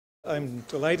I'm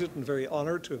delighted and very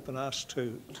honoured to have been asked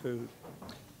to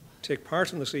take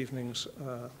part in this evening's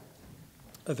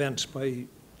event by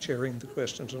chairing the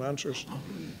questions and answers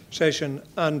session.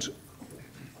 And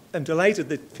I'm delighted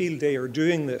that Field Day are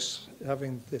doing this,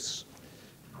 having this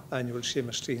annual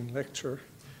Seamus Deane Lecture.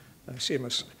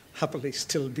 Seamus happily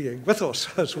still being with us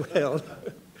as well.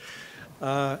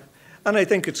 And I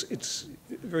think it's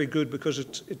very good because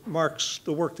it marks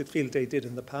the work that Field Day did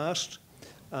in the past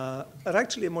at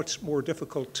actually a much more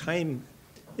difficult time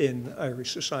in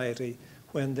Irish society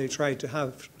when they tried to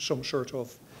have some sort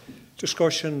of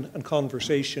discussion and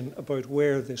conversation about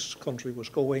where this country was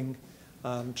going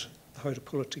and how to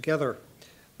pull it together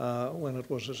when it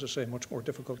was, as I say, much more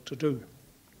difficult to do.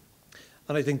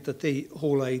 And I think that the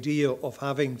whole idea of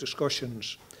having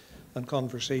discussions and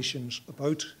conversations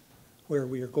about where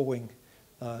we are going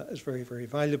is very, very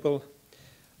valuable.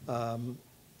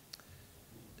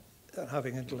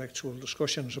 Having intellectual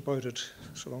discussions about it,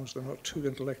 so long as they're not too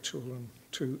intellectual and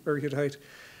too erudite.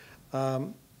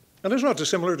 And it's not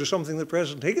dissimilar to something that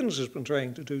President Higgins has been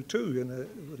trying to do too in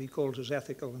what he called his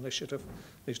ethical initiative.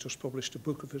 He's just published a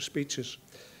book of his speeches,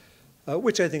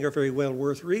 which I think are very well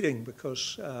worth reading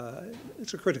because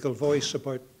it's a critical voice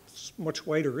about much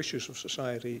wider issues of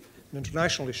society and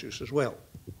international issues as well.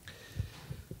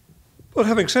 But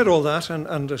having said all that,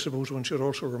 and I suppose one should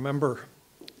also remember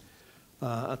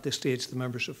at this stage the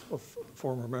members of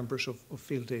former members of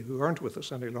Field Day who aren't with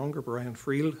us any longer, Brian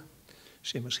Friel,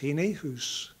 Seamus Heaney,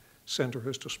 whose centre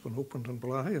has just been opened in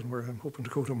Bly and where I'm hoping to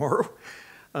go tomorrow,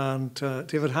 and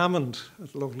David Hammond,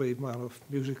 a lovely man of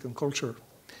music and culture.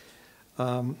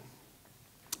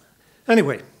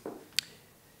 Anyway,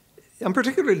 I'm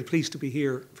particularly pleased to be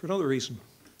here for another reason.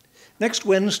 Next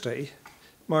Wednesday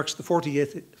marks the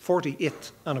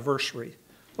 48th anniversary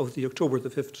of the October the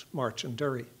 5th March in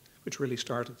Derry, which really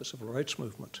started the civil rights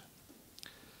movement,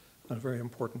 and a very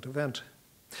important event.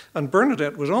 And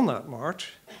Bernadette was on that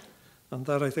march, and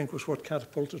that, I think, was what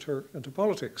catapulted her into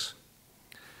politics.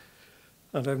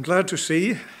 And I'm glad to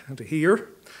see and to hear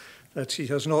that she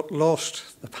has not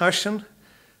lost the passion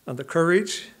and the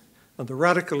courage and the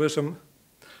radicalism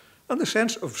and the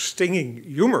sense of stinging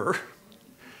humour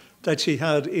that she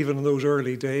had even in those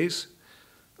early days.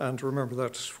 And remember,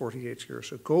 that's 48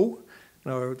 years ago.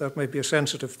 Now, that might be a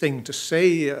sensitive thing to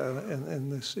say in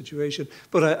this situation,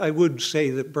 but I would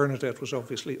say that Bernadette was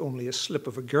obviously only a slip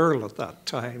of a girl at that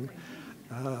time,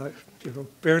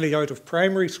 barely out of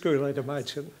primary school, I'd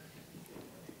imagine.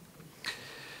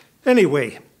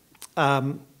 Anyway,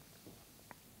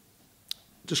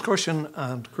 discussion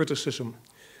and criticism.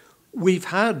 We've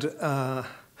had a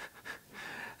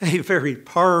very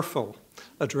powerful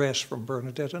address from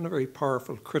Bernadette and a very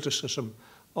powerful criticism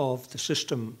of the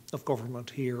system of government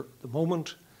here at the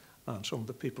moment and some of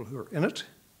the people who are in it.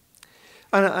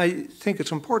 And I think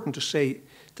it's important to say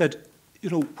that,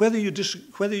 whether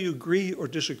you agree or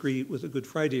disagree with the Good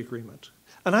Friday Agreement,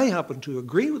 and I happen to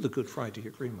agree with the Good Friday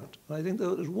Agreement, and I think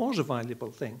that it was a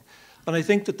valuable thing, and I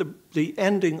think that the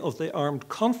ending of the armed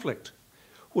conflict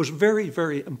was very,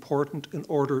 very important in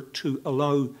order to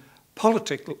allow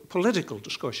political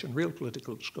discussion, real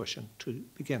political discussion, to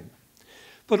begin.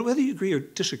 But whether you agree or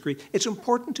disagree, it's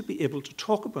important to be able to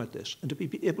talk about this and to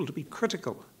be able to be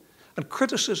critical. And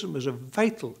criticism is a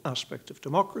vital aspect of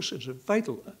democracy, it's a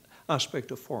vital aspect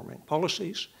of forming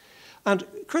policies. And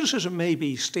criticism may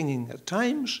be stinging at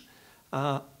times,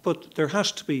 but there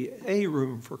has to be A,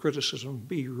 room for criticism,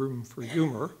 B, room for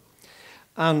humour.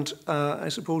 And I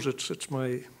suppose it's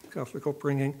my Catholic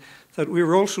upbringing that we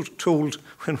were also told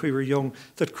when we were young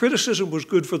that criticism was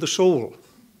good for the soul.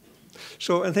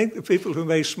 So I think the people who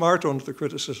may smart under the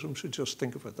criticism should just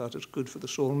think about that. It's good for the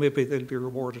soul. Maybe they'll be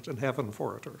rewarded in heaven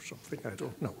for it or something. I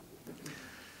don't know.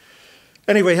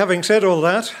 Anyway, having said all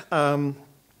that,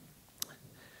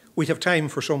 we have time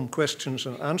for some questions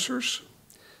and answers.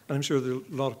 And I'm sure there are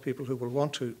a lot of people who will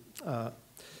want to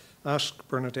ask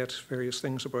Bernadette various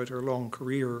things about her long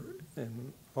career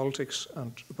in politics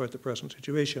and about the present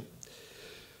situation.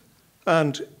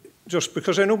 And just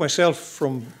because I know myself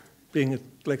from being at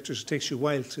lectures, it takes you a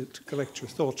while to collect your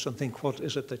thoughts and think what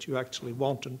is it that you actually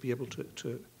want and be able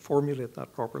to formulate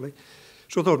that properly.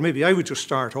 So I thought maybe I would just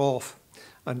start off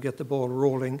and get the ball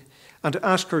rolling and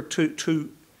ask her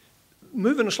to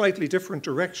move in a slightly different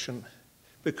direction,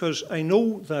 because I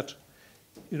know that,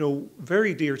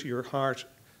 very dear to your heart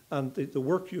and the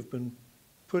work you've been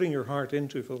putting your heart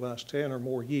into for the last 10 or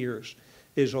more years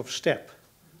is of STEP,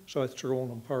 South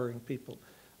Tyrone Empowering People.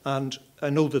 And I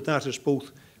know that that is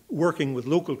both working with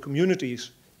local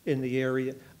communities in the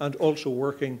area and also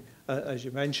working, as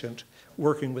you mentioned,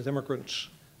 working with immigrants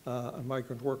and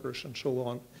migrant workers and so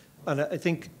on. And I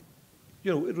think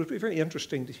you know, it would be very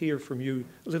interesting to hear from you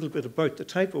a little bit about the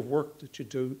type of work that you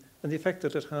do and the effect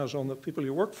that it has on the people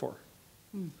you work for.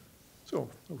 So,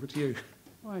 over to you.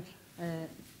 Right.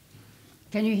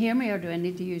 Can you hear me, or do I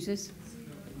need to use this?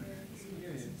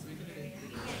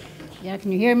 Yeah,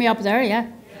 can you hear me up there?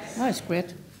 Yeah? Oh, that's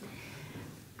great.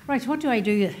 Right, what do I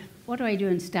do? What do I do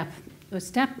in STEP? Well,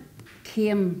 STEP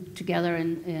came together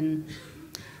in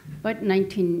about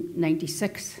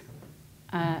 1996.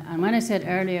 And when I said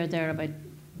earlier there about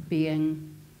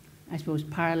being, I suppose,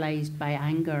 paralysed by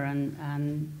anger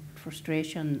and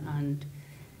frustration and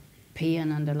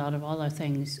pain and a lot of other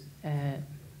things,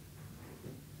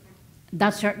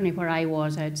 that's certainly where I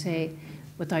was, I'd say,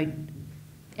 without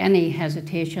any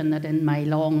hesitation, that in my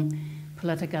long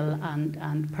political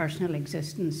and personal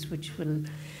existence, which will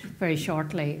very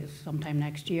shortly, sometime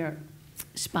next year,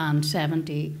 span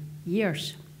 70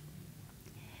 years.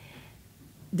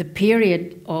 The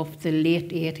period of the late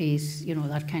 80s, you know,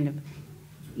 that kind of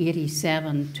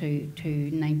 87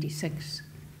 to 96,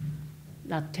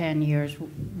 that 10 years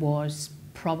was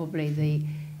probably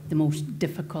the most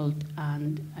difficult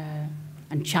and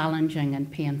challenging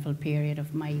and painful period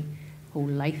of my whole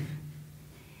life.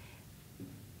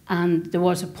 And there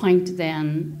was a point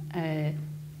then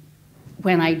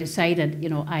when I decided, you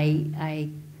know, I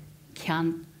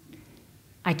can't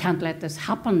let this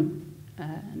happen.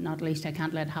 Not least, I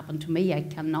can't let it happen to me. I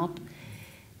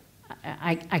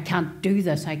can't do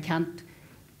this. I can't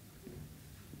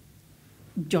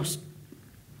just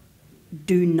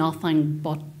do nothing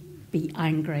but be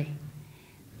angry.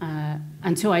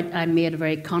 And so I made a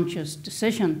very conscious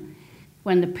decision.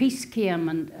 When the peace came,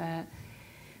 and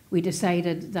we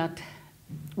decided that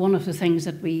one of the things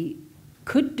that we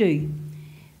could do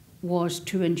was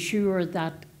to ensure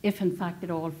that if in fact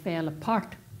it all fell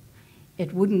apart,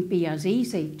 it wouldn't be as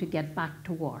easy to get back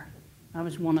to war. That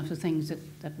was one of the things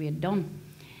that we had done.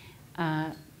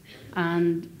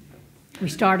 And we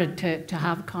started to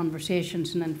have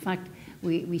conversations, and in fact,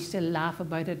 we still laugh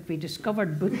about it. We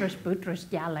discovered Boutros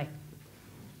Ghali,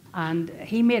 and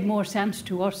he made more sense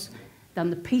to us than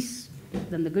the peace,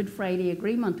 than the Good Friday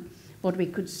Agreement. But we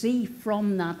could see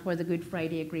from that where the Good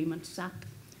Friday Agreement sat,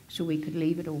 so we could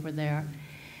leave it over there.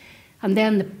 And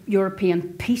then the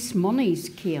European peace monies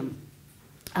came,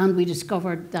 and we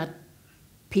discovered that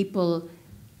people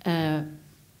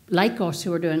like us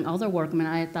who were doing other work, I mean,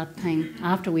 at that time,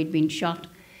 after we'd been shot,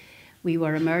 we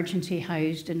were emergency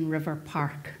housed in River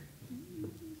Park.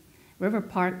 River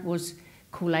Park was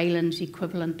Coal Island's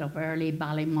equivalent of early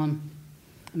Ballymun.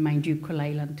 And mind you, Coal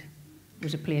Island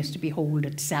was a place to behold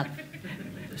itself.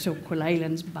 So Coal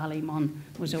Island's Ballymun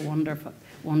was a wonder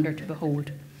to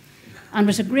behold. And it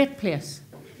was a great place,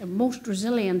 most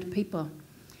resilient people.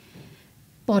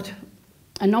 But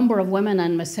a number of women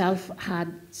and myself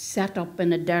had set up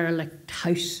in a derelict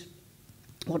house,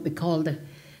 what we called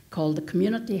the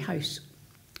community house.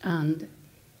 And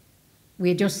we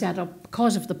had just set up,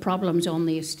 because of the problems on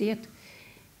the estate,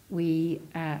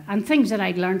 and things that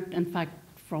I'd learnt, in fact,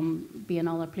 from being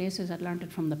other places, I'd learnt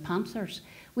it from the Panthers.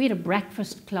 We had a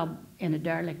breakfast club in a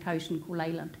derelict house in Coal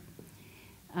Island.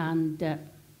 And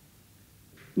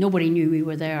nobody knew we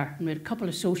were there. And we had a couple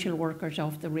of social workers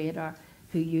off the radar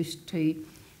who used to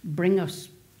bring us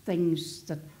things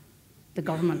that the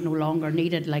government no longer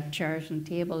needed, like chairs and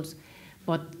tables,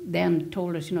 but then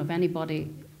told us, you know,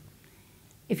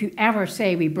 if you ever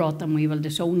say we brought them, we will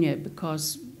disown you,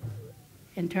 because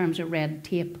in terms of red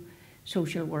tape,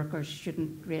 social workers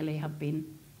shouldn't really have been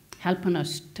helping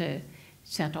us to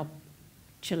set up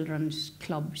children's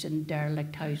clubs in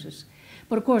derelict houses.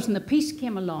 But of course, when the peace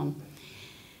came along,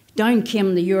 down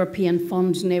came the European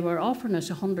funds, and they were offering us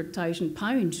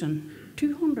 £100,000 and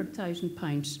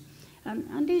 £200,000.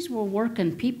 And these were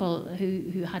working people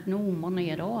who had no money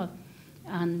at all.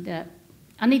 And they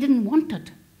didn't want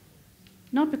it.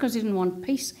 Not because they didn't want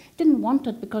peace. They didn't want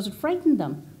it because it frightened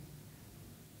them.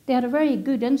 They had a very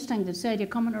good instinct that said, you're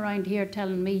coming around here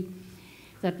telling me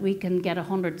that we can get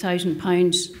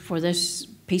 £100,000 for this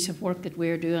piece of work that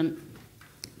we're doing.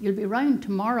 You'll be round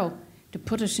tomorrow to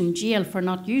put us in jail for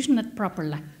not using it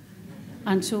properly.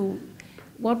 And so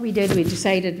what we did, we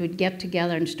decided we'd get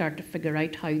together and start to figure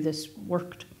out how this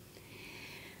worked.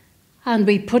 And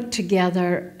we put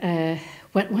together,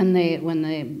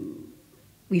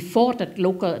 we fought at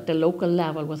the local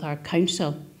level with our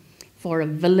council for a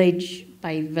village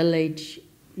by village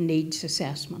needs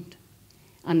assessment.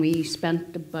 And we must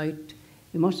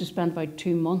have spent about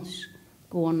 2 months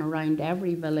going around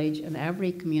every village and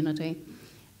every community,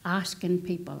 asking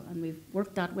people, and we've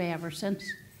worked that way ever since,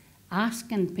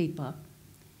 asking people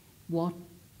what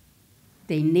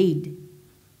they need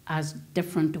as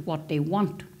different to what they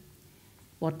want.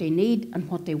 what they need and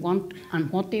what they want and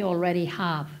what they already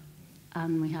have.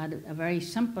 And we had a very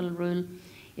simple rule,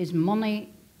 is money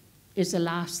is the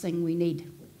last thing we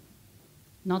need.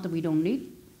 Not that we don't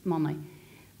need money,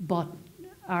 but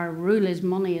our rule is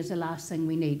money is the last thing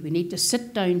we need. We need to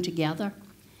sit down together.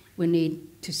 We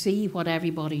need to see what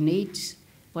everybody needs,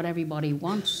 what everybody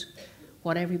wants,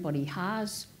 what everybody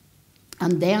has,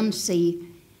 and then see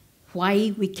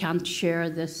why we can't share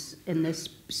this in this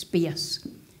space.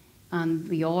 And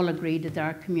we all agreed that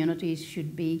our communities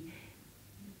should be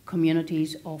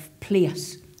communities of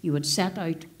place. You would set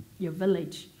out your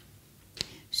village.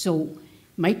 So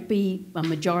might be a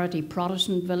majority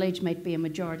Protestant village, might be a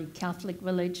majority Catholic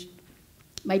village,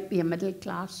 might be a middle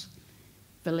class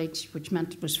village, which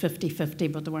meant it was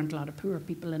 50-50, but there weren't a lot of poor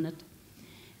people in it.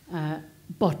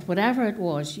 But whatever it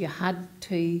was, you had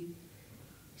to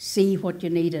see what you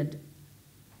needed,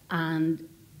 and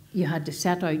you had to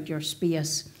set out your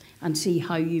space and see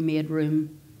how you made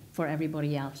room for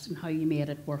everybody else and how you made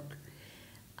it work.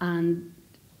 And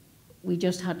we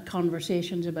just had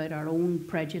conversations about our own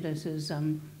prejudices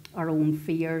and our own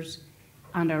fears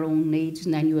and our own needs,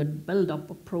 and then you would build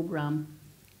up a programme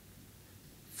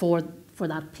for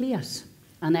that place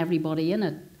and everybody in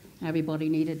it. Everybody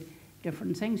needed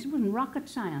different things. It wasn't rocket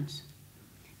science,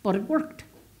 but it worked.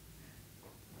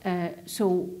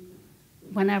 So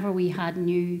whenever we had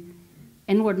new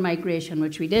inward migration,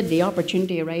 which we did, the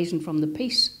opportunity arising from the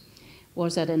peace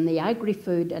was that in the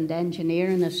agri-food and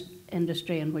engineering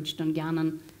industry in which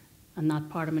Dungannon and that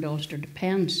part of Mid-Ulster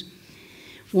depends,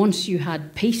 once you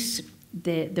had peace,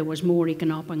 there was more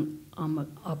economic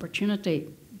opportunity,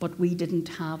 but we didn't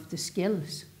have the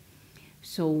skills.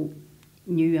 So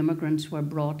new immigrants were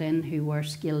brought in who were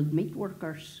skilled meat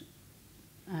workers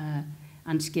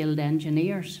and skilled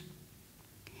engineers.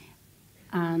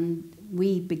 And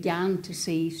we began to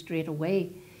see straight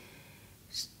away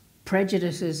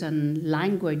prejudices and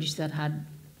language that had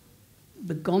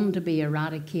begun to be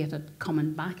eradicated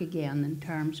coming back again in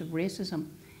terms of racism.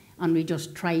 And we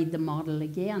just tried the model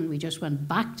again. We just went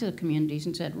back to the communities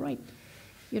and said, right,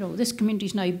 you know, this community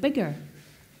is now bigger.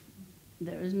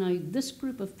 There is now this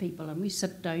group of people, and we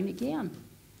sit down again.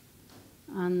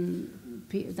 And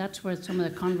that's where some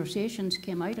of the conversations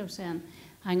came out of saying,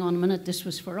 hang on a minute, this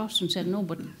was for us, and said, no,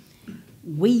 but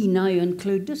we now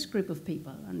include this group of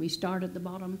people, and we start at the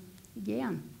bottom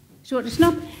again. So it's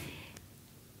not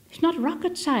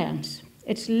rocket science.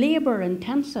 It's labour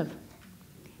intensive,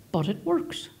 but it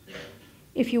works.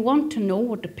 If you want to know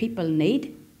what the people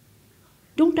need,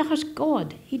 don't ask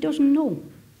God. He doesn't know.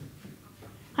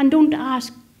 And don't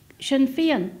ask Sinn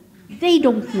Féin. They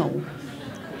don't know.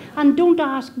 And don't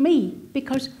ask me,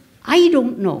 because I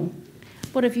don't know.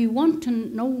 But if you want to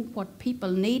know what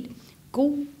people need,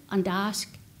 go and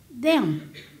ask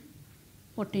them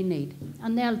what they need,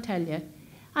 and they'll tell you.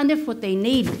 And if what they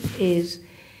need is,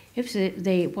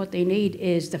 what they need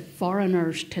is the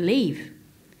foreigners to leave,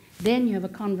 then you have a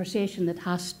conversation that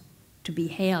has to be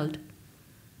held,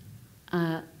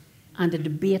 and a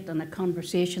debate and a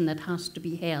conversation that has to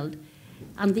be held,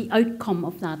 and the outcome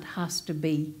of that has to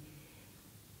be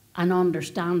an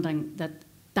understanding that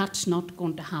that's not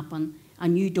going to happen,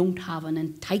 and you don't have an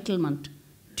entitlement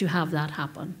to have that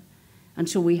happen. And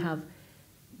so we have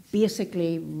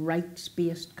basically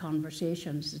rights-based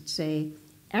conversations that say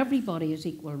everybody has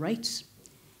equal rights.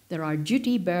 There are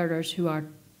duty bearers who are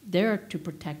there to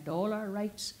protect all our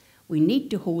rights. We need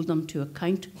to hold them to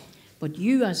account. But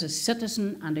you as a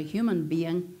citizen and a human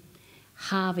being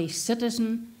have a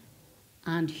citizen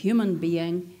and human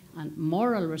being and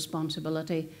moral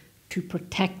responsibility to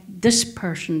protect this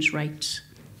person's rights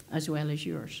as well as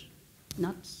yours. And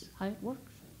that's how it works.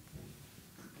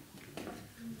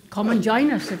 Come and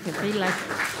join us if you feel like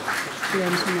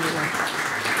doing some of the work.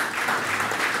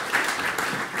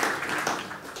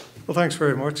 Well, thanks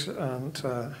very much, and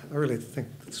I really think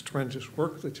it's tremendous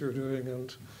work that you're doing,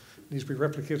 and needs to be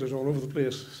replicated all over the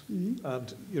place. Mm-hmm.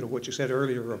 And you know what you said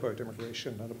earlier about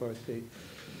immigration and about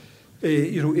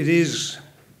you know, it is.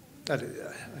 I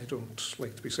don't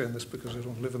like to be saying this because I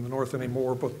don't live in the north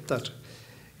anymore, but that,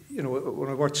 you know, when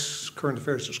I watch current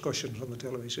affairs discussions on the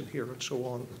television here and so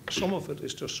on, some of it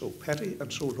is just so petty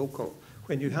and so local.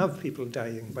 When you have people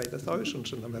dying by the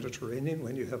thousands in the Mediterranean,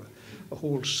 when you have a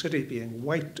whole city being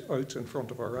wiped out in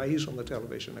front of our eyes on the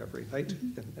television every night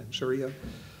in Syria,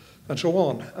 and so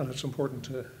on, and it's important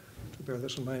to bear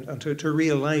this in mind and to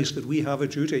realise that we have a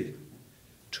duty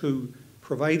to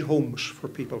provide homes for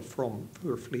people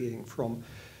who are fleeing from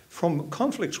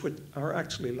conflicts which are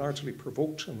actually largely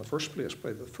provoked in the first place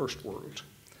by the First World.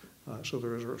 So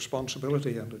there is a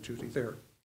responsibility and a duty there.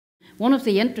 One of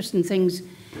the interesting things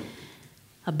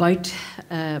about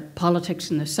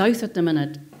politics in the South at the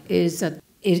minute is that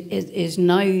it is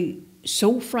now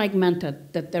so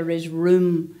fragmented that there is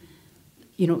room,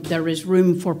 there is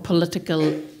room for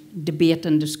political debate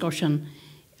and discussion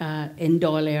in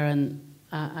Dáil Éireann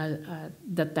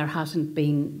that there hasn't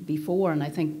been before. And I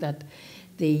think that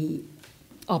the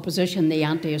opposition, the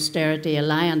Anti-Austerity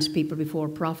Alliance, People Before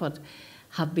Profit,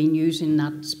 have been using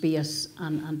that space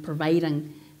and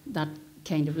providing that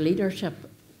kind of leadership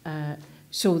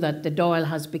so that the Dáil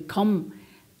has become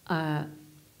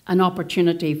an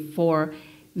opportunity for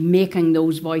making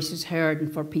those voices heard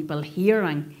and for people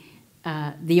hearing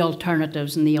the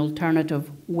alternatives and the alternative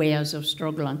ways of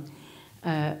struggling.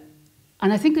 And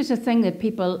I think there's a thing that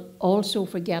people also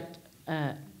forget,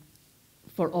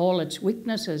 for all its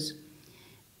weaknesses,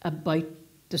 about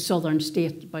the southern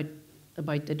state,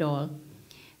 about the Dáil,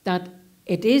 that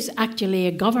it is actually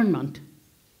a government.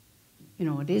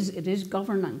 It is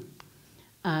governing,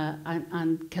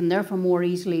 and can therefore more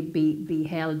easily be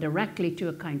held directly to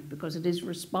account because it is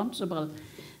responsible,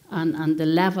 and the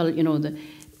level,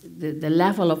 the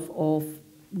level of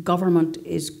government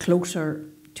is closer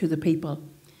to the people.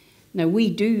 Now we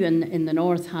do in the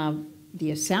North have the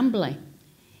Assembly,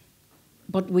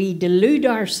 but we delude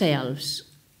ourselves,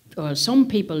 or some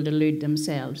people delude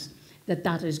themselves,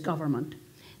 that is government.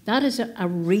 That is a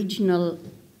regional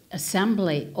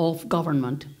assembly of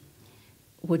government,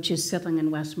 which is sitting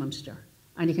in Westminster.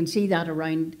 And you can see that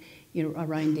around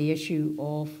the issue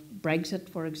of Brexit,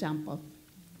 for example,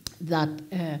 that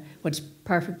what's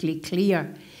perfectly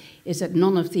clear is that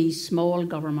none of these small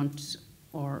governments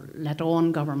or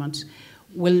let-on governments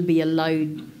will be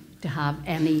allowed to have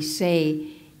any say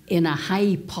in a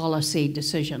high policy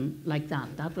decision like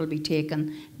that. That will be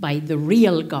taken by the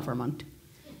real government,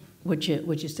 which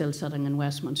is still sitting in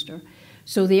Westminster.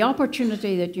 So the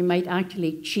opportunity that you might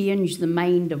actually change the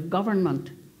mind of government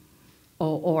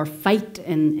or fight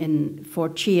for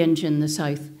change in the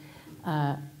South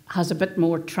has a bit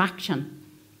more traction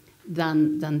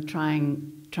than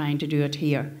trying to do it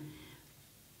here.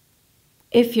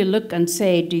 If you look and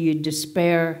say, do you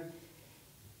despair?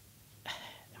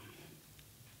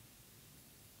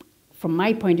 From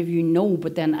my point of view, no,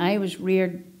 but then I was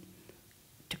reared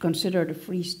to consider it a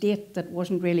free state that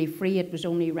wasn't really free. It was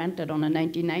only rented on a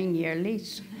 99-year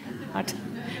lease.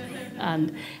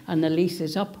 and the lease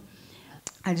is up.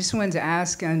 I just wanted to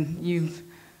ask, you've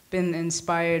been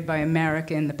inspired by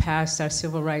America in the past, our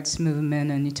civil rights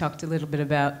movement, and you talked a little bit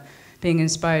about being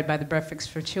inspired by the Breakfast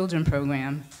for Children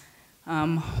program.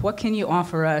 What can you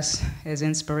offer us as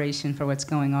inspiration for what's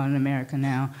going on in America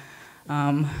now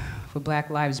for Black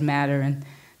Lives Matter and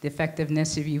the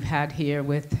effectiveness you've had here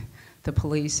with the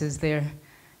police? Is there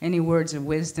any words of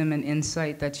wisdom and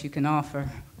insight that you can offer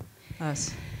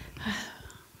us?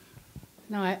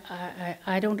 No,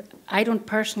 I don't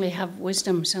personally have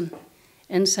wisdoms and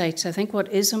insights. I think what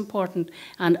is important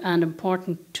and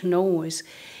important to know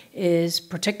is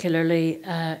particularly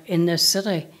in this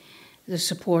city, the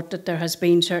support that there has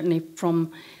been certainly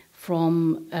from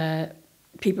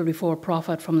People Before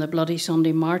Profit, from the Bloody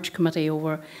Sunday March Committee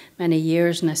over many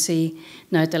years. And I see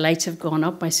now the lights have gone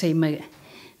up. I see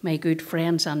my good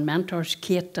friends and mentors,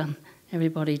 Kate and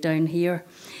everybody down here.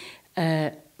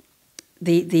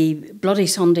 The Bloody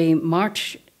Sunday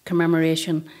March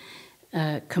Commemoration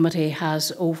Committee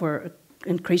has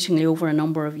increasingly over a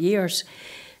number of years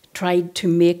tried to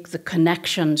make the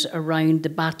connections around the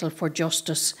battle for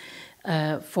justice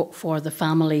for the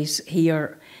families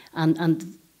here,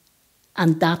 and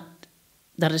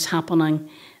that is happening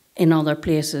in other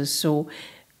places. So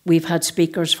we've had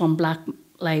speakers from Black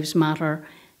Lives Matter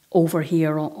over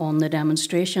here on the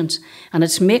demonstrations, and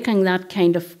it's making that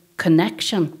kind of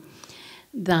connection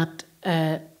that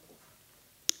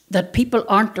that people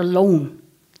aren't alone.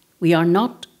 We are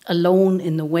not alone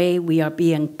in the way we are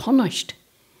being punished.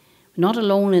 Not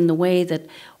alone in the way that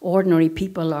ordinary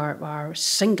people are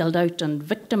singled out and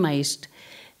victimised.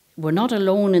 We're not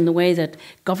alone in the way that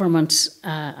governments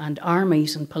and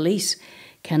armies and police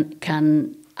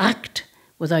can act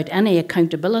without any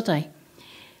accountability.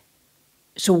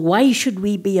 So why should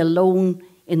we be alone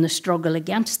in the struggle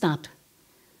against that?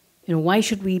 Why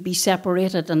should we be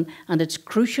separated? And it's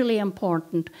crucially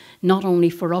important not only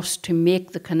for us to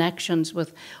make the connections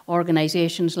with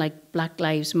organisations like Black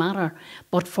Lives Matter,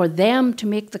 but for them to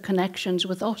make the connections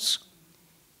with us.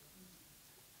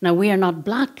 Now, we are not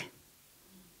black,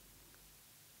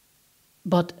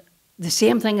 but the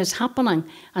same thing is happening,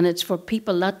 and it's for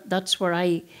people that's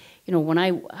where when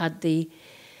I had the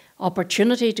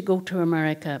opportunity to go to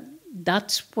America,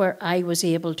 that's where I was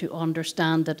able to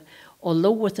understand that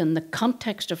although within the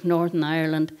context of Northern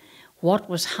Ireland, what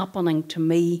was happening to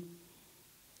me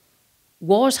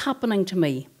was happening to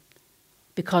me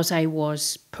because I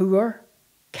was poor,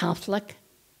 Catholic,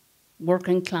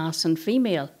 working class and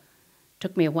female.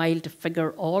 Took me a while to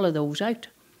figure all of those out.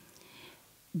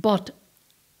 But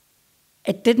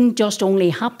it didn't just only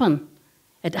happen.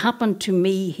 It happened to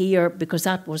me here because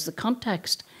that was the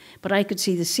context. But I could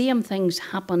see the same things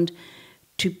happened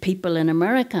to people in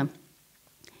America.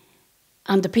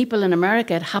 And the people in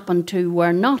America it happened to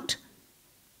were not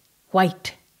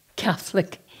white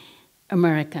Catholic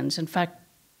Americans. In fact,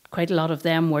 quite a lot of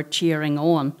them were cheering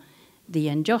on the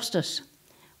injustice.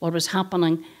 What was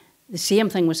happening, the same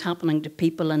thing was happening to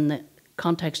people in the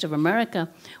context of America,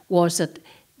 was that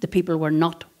the people were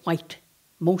not white,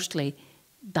 mostly.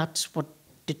 That's what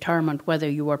determined whether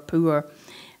you were poor,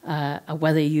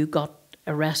 whether you got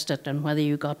arrested and whether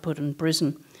you got put in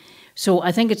prison. So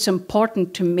I think it's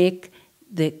important to make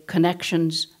the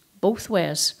connections both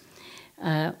ways.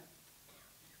 I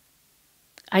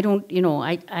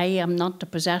am not the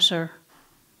possessor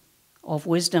of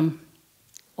wisdom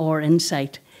or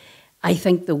insight. I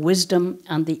think the wisdom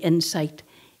and the insight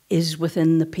is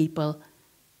within the people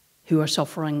who are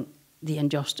suffering the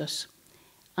injustice,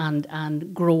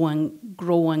 and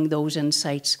growing those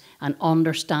insights and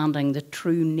understanding the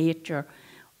true nature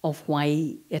of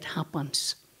why it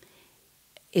happens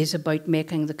is about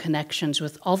making the connections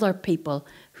with other people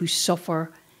who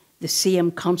suffer the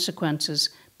same consequences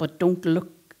but don't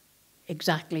look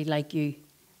exactly like you.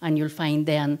 And you'll find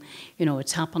then,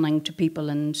 it's happening to people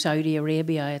in Saudi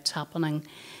Arabia, it's happening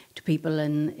to people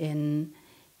in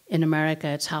America,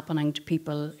 it's happening to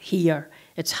people here,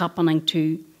 it's happening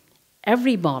to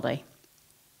everybody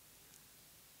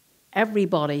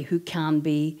who can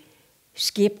be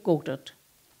scapegoated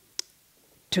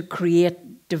to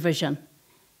create division.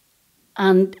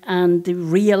 And the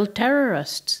real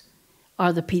terrorists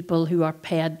are the people who are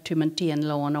paid to maintain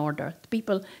law and order. The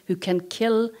people who can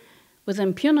kill with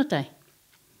impunity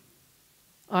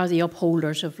are the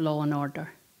upholders of law and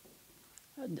order.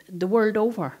 The world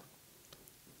over.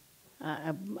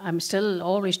 I'm still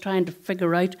always trying to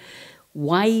figure out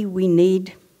why we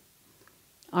need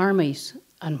armies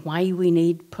and why we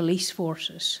need police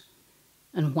forces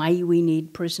and why we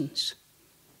need prisons.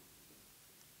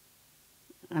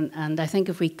 And I think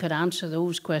if we could answer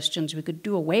those questions, we could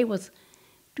do away with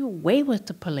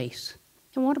the police.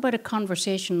 And what about a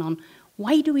conversation on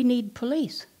why do we need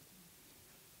police?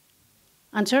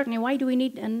 And certainly why do we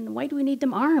need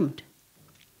them armed?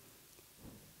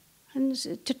 And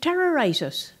to terrorise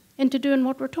us into doing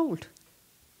what we're told.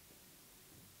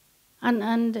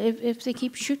 And if they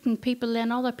keep shooting people,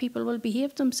 then other people will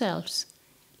behave themselves,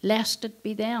 lest it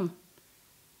be them.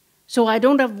 So I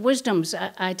don't have wisdoms.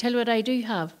 I tell you what I do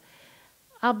have.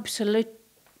 Absolute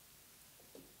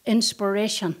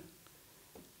inspiration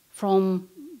from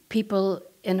people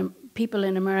in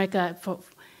America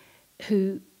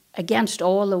who, against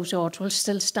all those odds, will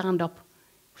still stand up,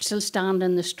 will still stand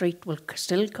in the street, will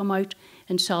still come out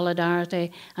in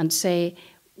solidarity and say,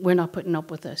 we're not putting up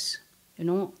with this.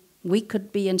 We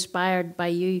could be inspired by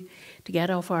you to get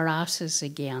off our asses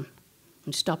again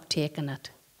and stop taking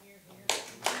it.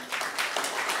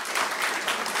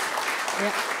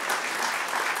 Yeah.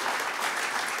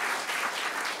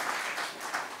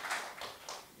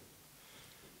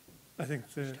 I think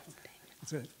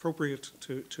it's appropriate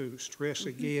to stress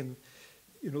again,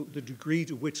 the degree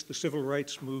to which the civil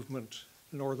rights movement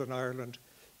in Northern Ireland,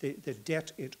 the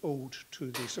debt it owed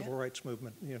to the civil rights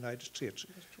movement in the United States.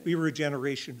 We were a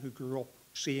generation who grew up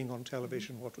seeing on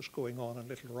television what was going on in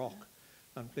Little Rock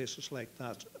and places like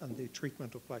that, and the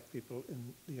treatment of black people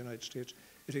in the United States.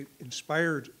 It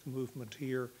inspired the movement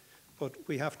here, but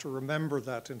we have to remember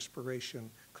that inspiration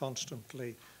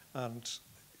constantly and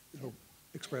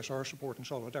express our support and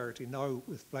solidarity now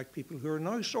with black people who are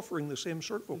now suffering the same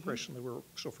sort of oppression they were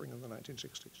suffering in the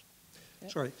 1960s.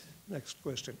 Yep. Sorry, next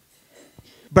question.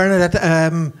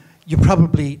 Bernadette, you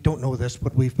probably don't know this,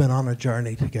 but we've been on a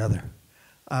journey together.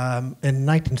 In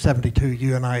 1972,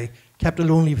 you and I kept a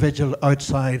lonely vigil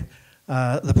outside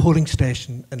the polling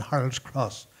station in Harold's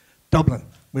Cross, Dublin.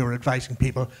 We were advising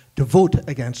people to vote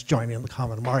against joining the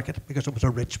common market because it was a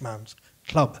rich man's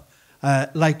club.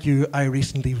 Like you, I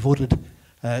recently voted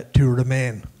to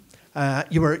remain.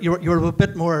 You were a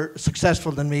bit more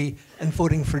successful than me in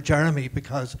voting for Jeremy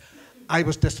because I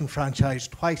was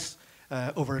disenfranchised twice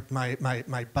over it.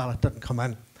 My ballot didn't come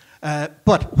in.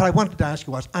 But what I wanted to ask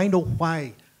you was, I know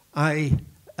why I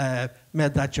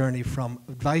made that journey from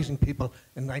advising people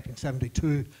in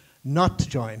 1972 not to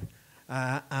join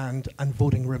and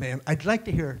voting remain. I'd like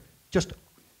to hear just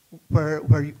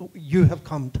where you have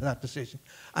come to that decision,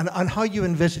 and how you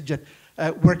envisage it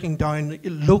working down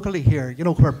locally here, you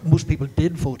know, where most people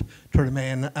did vote to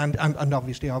remain, and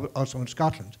obviously also in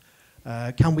Scotland.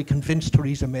 Can we convince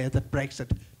Theresa May that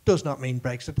Brexit does not mean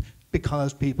Brexit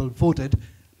because people voted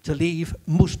to leave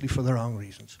mostly for the wrong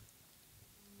reasons?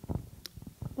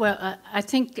 Well, I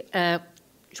think,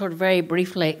 sort of very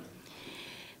briefly,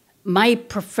 my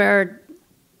preferred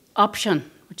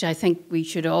option, which I think we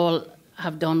should all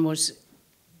have done, was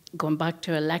going back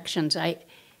to elections. I'm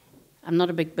not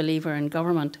a big believer in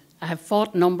government. I have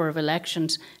fought a number of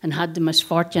elections and had the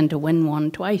misfortune to win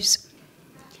one twice.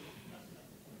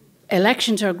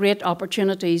 Elections are great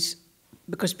opportunities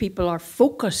because people are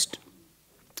focused,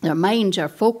 their minds are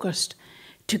focused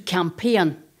to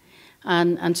campaign.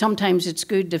 And sometimes it's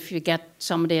good if you get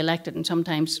somebody elected, and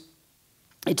sometimes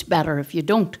it's better if you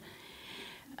don't.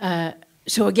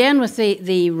 So again, with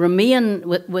the Remain,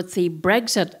 with the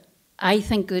Brexit, I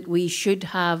think that we should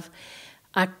have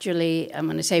actually, I'm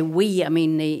going to say we, I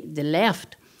mean the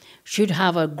left, should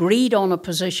have agreed on a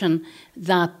position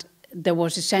that there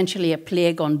was essentially a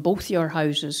plague on both your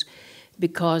houses,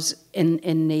 because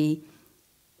in the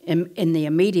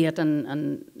immediate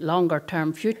and longer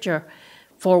term future,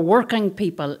 for working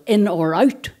people in or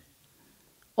out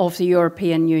of the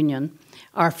European Union,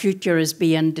 our future is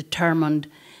being determined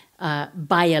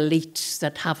by elites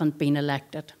that haven't been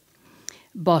elected.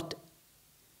 But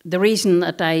the reason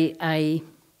that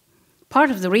part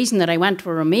of the reason that I went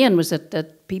for Remain was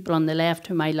that people on the left,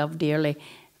 whom I love dearly,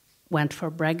 went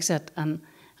for Brexit, and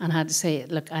had to say,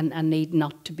 look, I need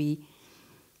not to be...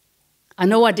 I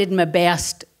know I did my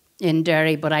best in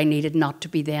Derry, but I needed not to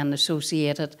be then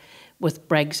associated with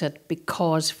Brexit,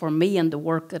 because for me and the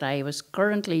work that I was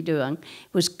currently doing,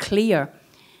 it was clear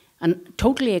and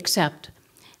totally accept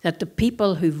that the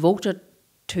people who voted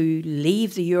to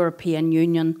leave the European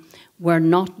Union were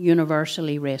not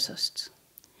universally racists.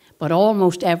 But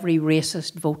almost every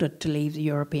racist voted to leave the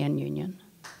European Union.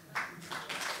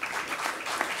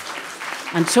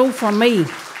 And so for me,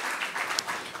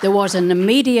 there was an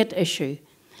immediate issue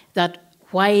that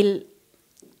while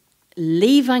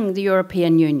leaving the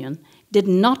European Union did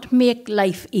not make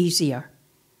life easier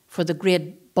for the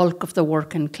great bulk of the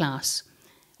working class,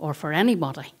 or for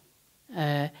anybody,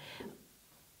 that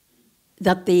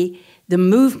the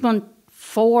movement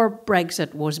for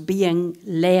Brexit was being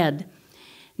led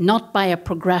not by a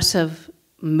progressive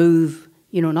move,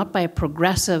 you know, not by a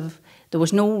progressive, there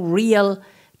was no real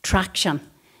traction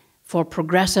for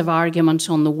progressive arguments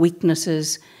on the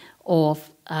weaknesses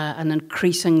of an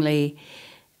increasingly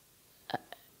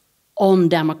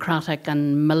undemocratic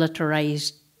and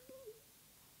militarised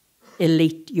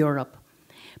elite Europe,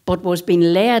 but was being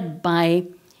led by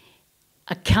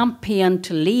a campaign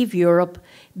to leave Europe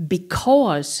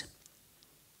because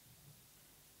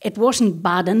it wasn't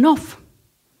bad enough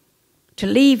to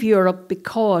leave Europe,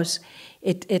 because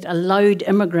it allowed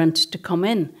immigrants to come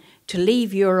in, to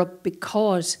leave Europe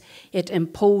because it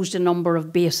imposed a number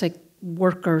of basic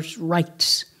workers'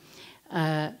 rights,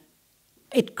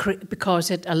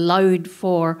 because it allowed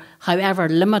for, however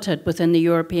limited within the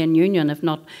European Union, if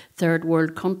not third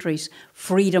world countries,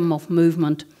 freedom of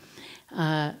movement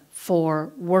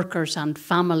for workers and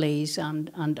families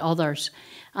and others,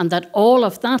 and that all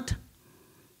of that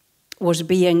was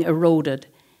being eroded,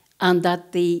 and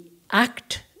that the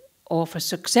act of a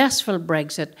successful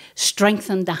Brexit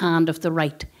strengthened the hand of the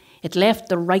right. It left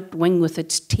the right wing with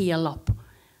its tail up.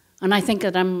 And I think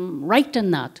that I'm right in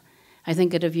that. I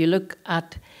think that if you look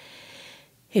at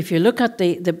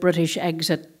the British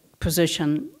exit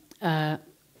position, and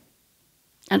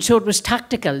so it was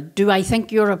tactical. Do I think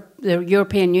the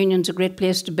European Union's a great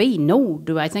place to be? No.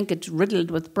 Do I think it's riddled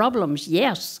with problems?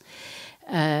 Yes.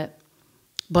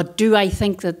 But do I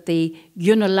think that the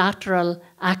unilateral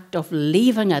act of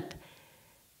leaving it,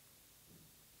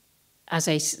 as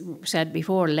I said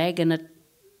before, legging it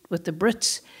with the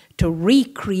Brits, to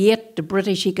recreate the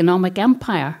British economic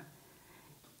empire,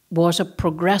 was a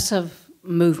progressive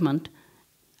movement?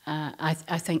 I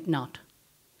think not.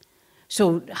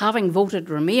 So, having voted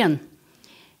Remain,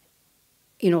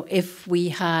 you know, if we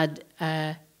had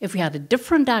a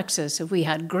different axis, if we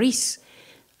had Greece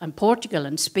and Portugal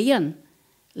and Spain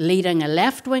leading a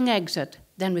left-wing exit,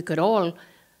 then we could all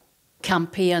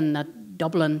campaign that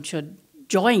Dublin should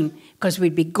join, because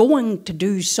we'd be going to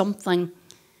do something,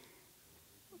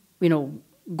 you know,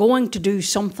 going to do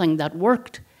something that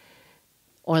worked,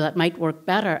 or that might work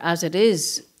better. As it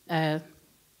is,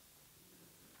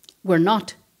 we're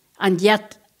not. And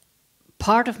yet,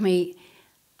 part of me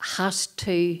has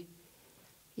to, you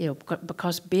know,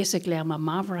 because basically I'm a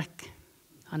maverick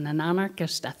and an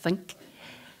anarchist, I think.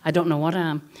 I don't know what I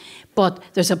am. But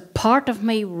there's a part of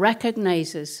me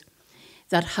recognises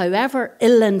that however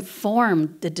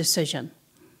ill-informed the decision,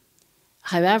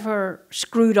 however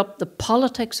screwed up the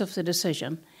politics of the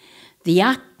decision, the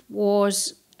act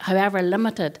was, however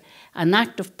limited, an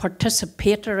act of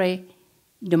participatory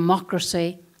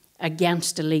democracy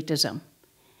against elitism.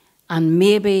 And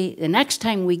maybe the next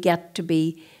time we get to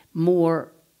be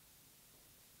more,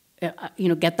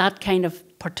 get that kind of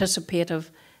participative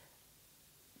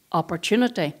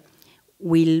opportunity,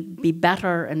 we'll be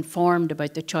better informed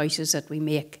about the choices that we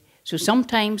make. So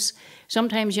sometimes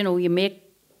you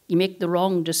make the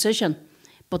wrong decision,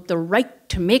 but the right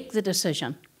to make the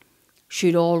decision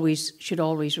should always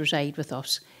reside with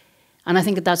us. And I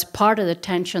think that's part of the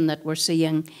tension that we're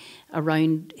seeing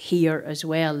around here as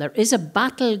well. There is a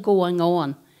battle going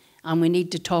on, and we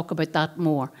need to talk about that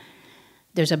more.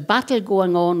 There's a battle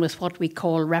going on with what we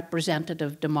call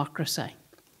representative democracy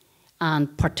and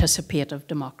participative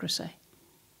democracy.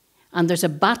 And there's a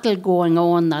battle going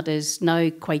on that is now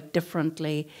quite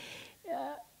differently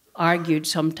argued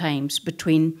sometimes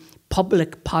between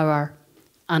public power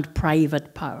and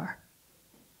private power.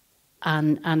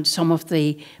 And some of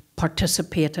the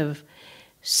participative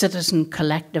citizen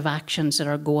collective actions that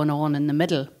are going on in the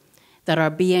middle that are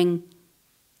being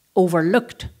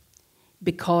overlooked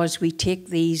because we take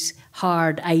these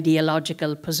hard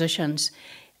ideological positions.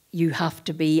 You have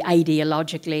to be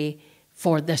ideologically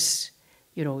for this.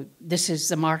 This is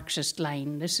the Marxist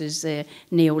line, this is the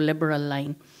neoliberal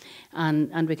line.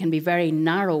 And we can be very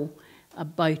narrow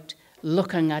about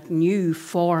looking at new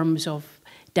forms of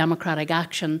democratic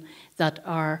action that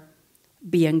are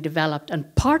being developed.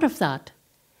 And part of that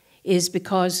is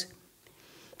because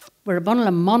we're a bundle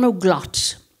of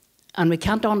monoglots and we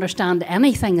can't understand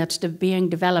anything that's being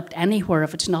developed anywhere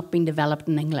if it's not being developed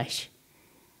in English.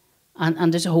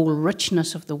 And there's a whole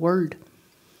richness of the world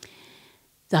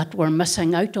that we're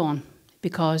missing out on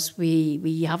because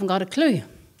we haven't got a clue.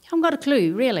 We haven't got a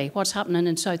clue, really, what's happening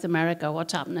in South America,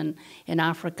 what's happening in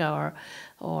Africa,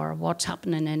 or what's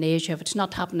happening in Asia. If it's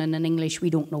not happening in English, we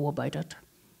don't know about it.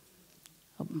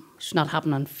 It's not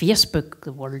happening on Facebook,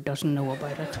 the world doesn't know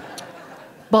about it.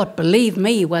 But believe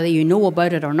me, whether you know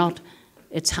about it or not,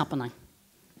 it's happening.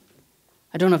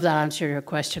 I don't know if that answered your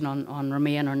question on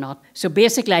Remain or not. So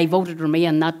basically, I voted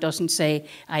Remain. That doesn't say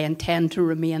I intend to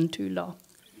remain too long.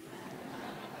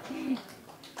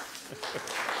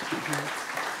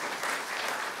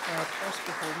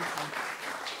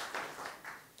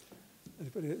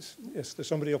 Anybody else? Yes, there's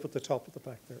somebody up at the top at the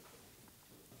back there.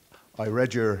 I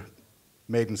read your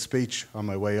maiden speech on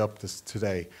my way up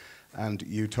today, and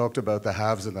you talked about the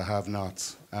haves and the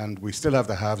have-nots, and we still have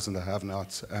the haves and the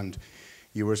have-nots, and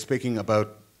you were speaking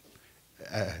about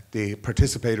the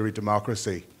participatory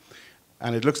democracy,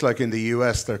 and it looks like in the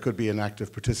US there could be an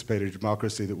active participatory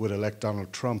democracy that would elect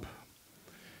Donald Trump.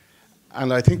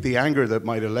 And I think the anger that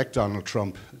might elect Donald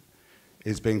Trump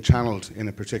is being channeled in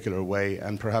a particular way,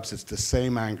 and perhaps it's the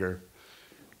same anger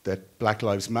that Black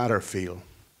Lives Matter feel,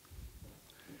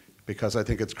 because I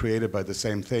think it's created by the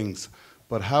same things.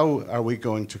 But how are we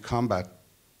going to combat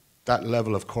that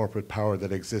level of corporate power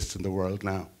that exists in the world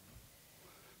now?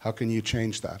 How can you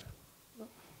change that?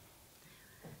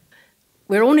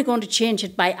 We're only going to change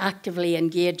it by actively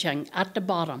engaging at the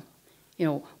bottom.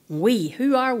 We,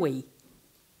 who are we?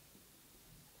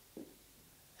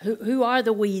 Who are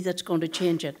the we that's going to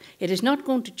change it? It is not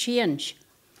going to change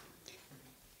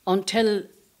until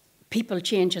people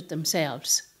change it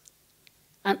themselves.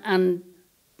 And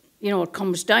it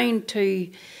comes down to,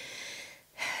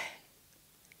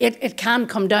 it can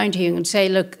come down to you and say,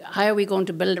 look, how are we going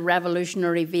to build a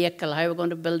revolutionary vehicle? How are we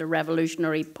going to build a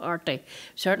revolutionary party?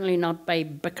 Certainly not by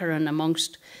bickering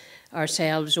amongst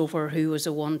ourselves over who was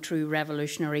the one true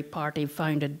revolutionary party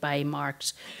founded by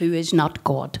Marx, who is not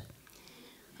God.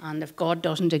 And if God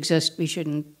doesn't exist, we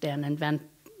shouldn't then invent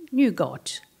new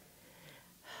gods.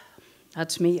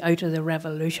 That's me out of the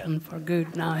revolution for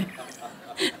good now.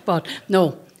 But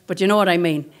you know what I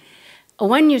mean.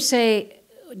 When you say,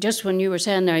 just when you were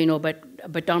saying there,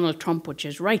 about Donald Trump, which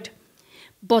is right,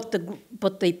 but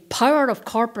the power of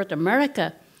corporate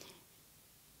America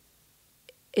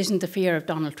isn't the fear of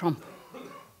Donald Trump.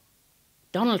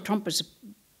 Donald Trump is,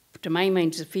 to my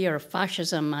mind, the fear of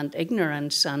fascism and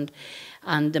ignorance and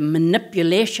the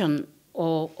manipulation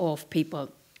of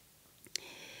people.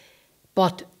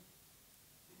 But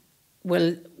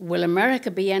will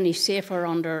America be any safer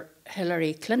under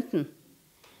Hillary Clinton?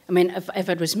 I mean, if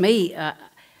it was me,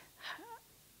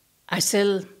 I'm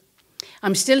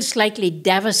still slightly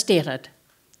devastated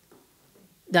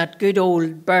that good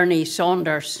old Bernie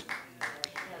Sanders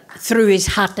threw his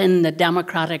hat in the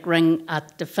Democratic ring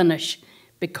at the finish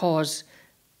because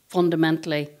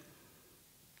fundamentally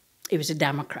he was a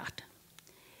Democrat.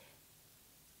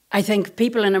 I think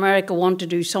people in America want to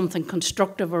do something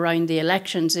constructive around the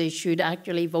elections. They should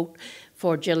actually vote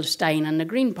for Jill Stein and the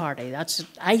Green Party. That's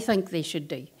what I think they should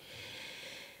do.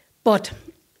 But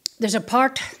there's a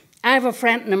part, I have a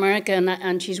friend in America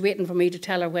and she's waiting for me to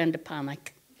tell her when to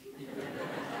panic.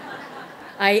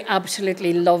 I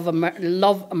absolutely love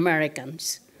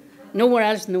Americans. Nowhere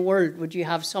else in the world would you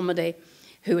have somebody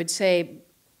who would say,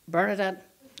 Bernadette,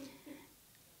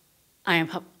 I am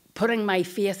putting my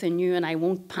faith in you and I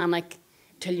won't panic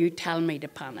till you tell me to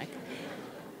panic.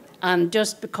 And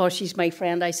just because she's my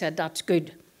friend, I said, that's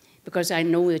good, because I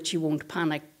know that she won't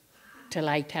panic till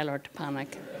I tell her to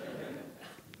panic.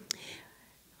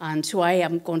 And so I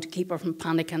am going to keep her from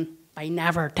panicking by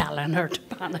never telling her to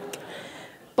panic.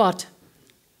 But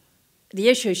the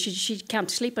issue is she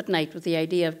can't sleep at night with the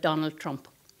idea of Donald Trump.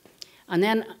 And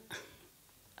then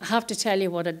I have to tell you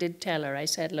what I did tell her. I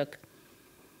said, look,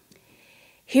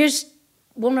 here's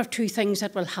one of two things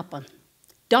that will happen.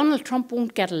 Donald Trump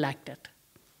won't get elected.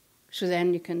 So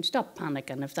then you can stop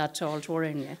panicking if that's all's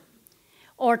worrying you.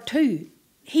 Or two,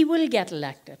 he will get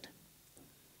elected.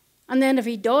 And then if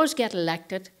he does get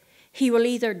elected, he will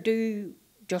either do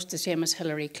just the same as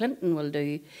Hillary Clinton will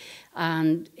do,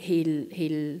 and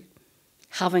he'll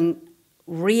having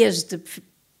raised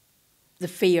the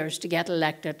fears to get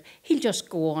elected, he'll just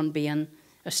go on being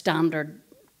a standard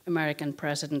American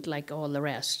president like all the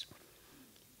rest.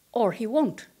 Or he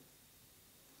won't.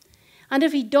 And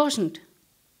if he doesn't,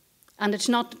 and it's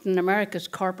not in America's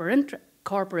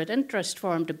corporate interest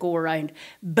for him to go around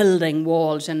building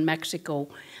walls in Mexico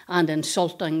and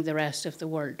insulting the rest of the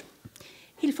world,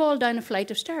 he'll fall down a flight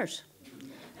of stairs.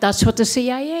 That's what the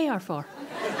CIA are for.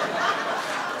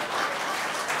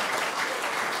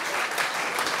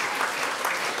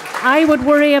 I would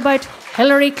worry about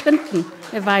Hillary Clinton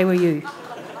if I were you.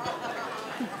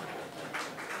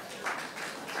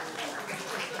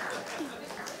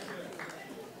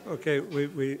 Okay,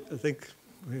 I think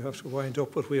we have to wind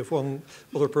up, but we have one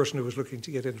other person who was looking to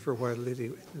get in for a while,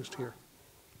 lady who's here.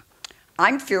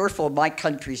 I'm fearful my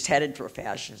country's headed for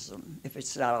fascism, if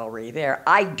it's not already there.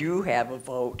 I do have a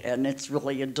vote, and it's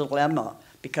really a dilemma,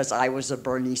 because I was a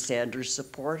Bernie Sanders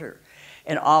supporter.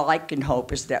 And all I can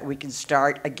hope is that we can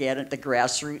start again at the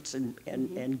grassroots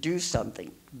and do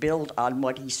something, build on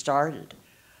what he started.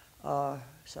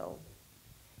 So.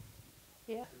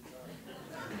 Yeah.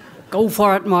 Go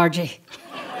for it, Margie.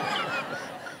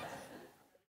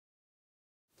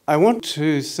 I want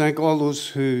to thank all those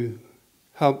who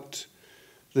helped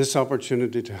this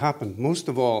opportunity to happen. Most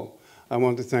of all, I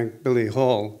want to thank Billy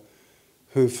Hall,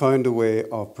 who found a way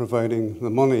of providing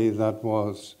the money that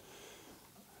was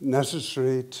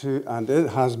necessary to, and it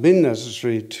has been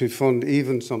necessary to fund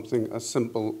even something as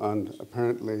simple and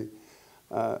apparently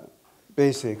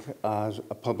basic as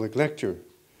a public lecture.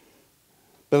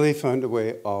 Billy found a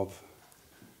way of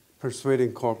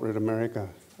persuading corporate America,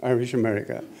 Irish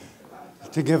America,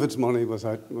 to give its money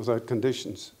without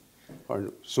conditions,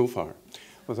 or so far,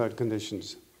 without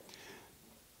conditions.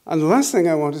 And the last thing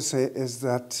I want to say is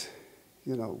that,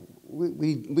 you know,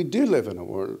 we do live in a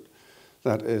world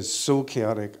that is so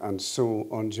chaotic and so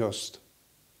unjust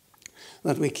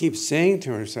that we keep saying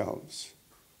to ourselves,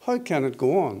 how can it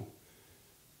go on?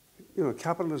 You know,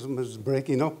 capitalism is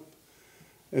breaking up.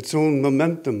 Its own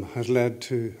momentum has led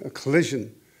to a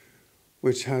collision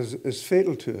which is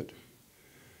fatal to it.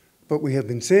 But we have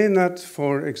been saying that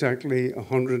for exactly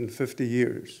 150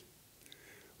 years.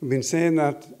 We've been saying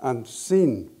that and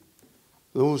seen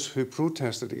those who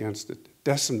protested against it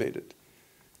decimated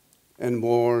in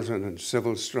wars and in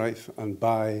civil strife and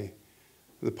by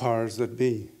the powers that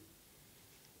be.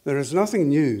 There is nothing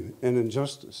new in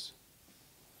injustice,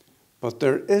 but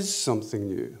there is something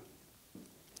new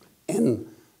in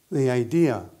the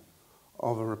idea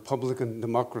of a republican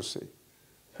democracy.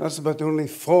 That's about the only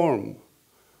form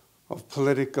of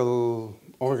political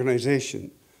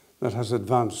organization that has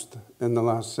advanced in the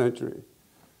last century.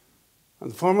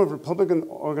 And the form of republican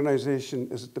organization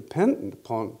is dependent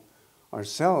upon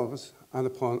ourselves and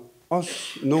upon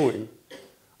us knowing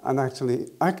and actually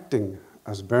acting,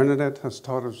 as Bernadette has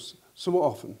taught us so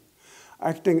often,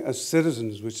 acting as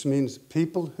citizens, which means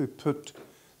people who put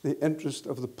the interest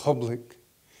of the public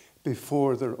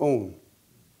before their own.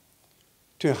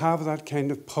 To have that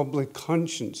kind of public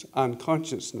conscience and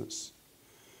consciousness,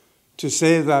 to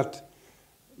say that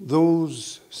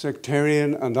those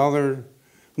sectarian and other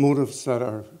motives that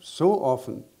are so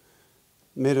often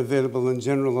made available in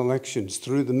general elections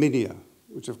through the media,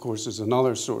 which of course is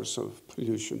another source of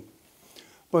pollution,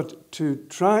 But to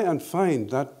try and find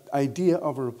that idea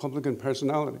of a Republican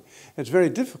personality, it's very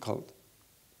difficult,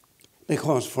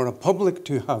 because for a public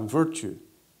to have virtue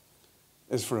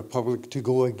is for a public to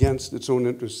go against its own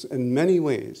interests in many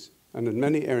ways and in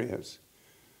many areas.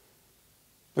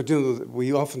 But you know,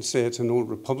 we often say it's an old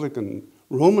Republican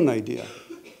Roman idea,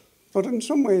 but in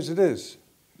some ways it is.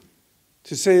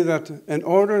 To say that in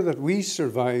order that we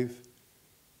survive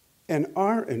in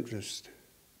our interest,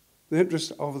 the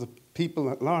interest of the people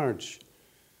at large,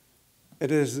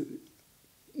 it is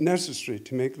necessary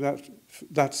to make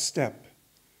that step,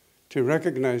 to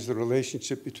recognize the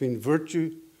relationship between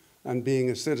virtue and being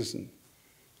a citizen,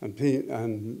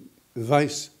 and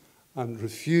vice and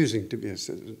refusing to be a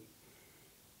citizen,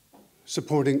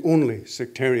 supporting only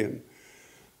sectarian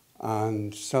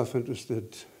and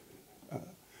self-interested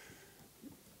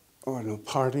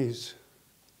parties,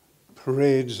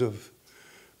 parades of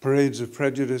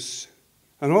prejudice,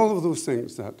 and all of those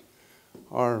things that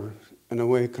are, in a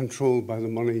way, controlled by the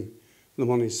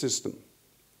money system.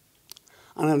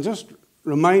 And I'll just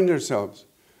remind ourselves,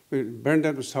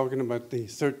 Bernadette was talking about the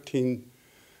 13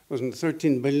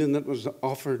 billion that was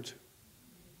offered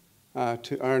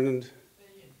to Ireland?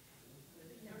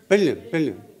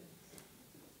 Billion.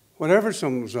 Whatever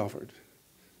sum was offered,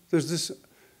 there's this,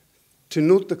 to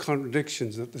note the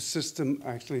contradictions that the system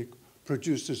actually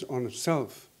produces on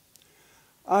itself.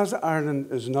 As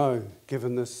Ireland is now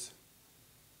given this,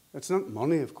 it's not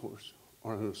money, of course,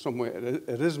 or in some way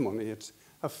it is money, it's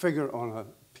a figure on a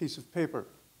piece of paper.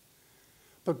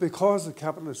 But because the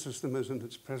capitalist system is in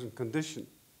its present condition,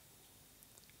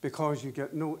 because you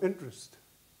get no interest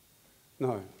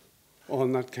now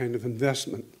on that kind of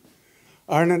investment,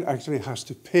 Ireland actually has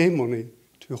to pay money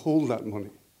to hold that money.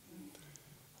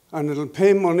 And it'll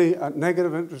pay money at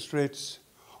negative interest rates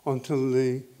until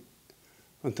the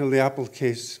Apple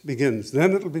case begins.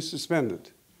 Then it'll be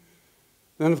suspended.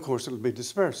 Then, of course, it'll be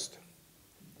dispersed.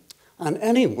 And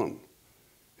anyone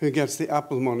who gets the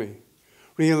Apple money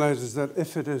realizes that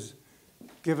if it is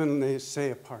given,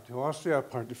 say, a part to Austria, a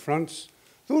part to France,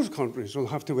 those countries will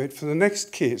have to wait for the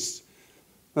next case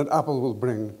that Apple will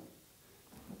bring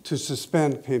to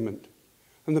suspend payment.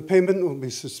 And the payment will be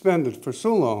suspended for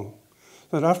so long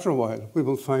that after a while we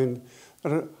will find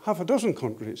that half a dozen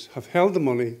countries have held the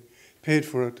money, paid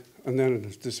for it, and then it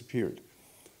has disappeared.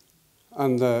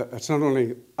 And it's not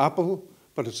only Apple,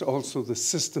 but it's also the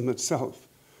system itself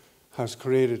has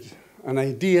created an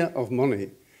idea of money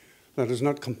that is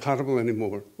not compatible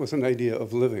anymore with an idea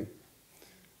of living.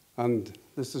 And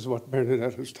this is what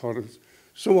Bernadette has taught us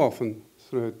so often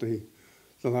throughout the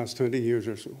last 20 years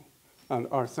or so. And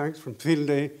our thanks from Field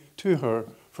Day to her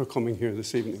for coming here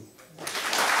this evening.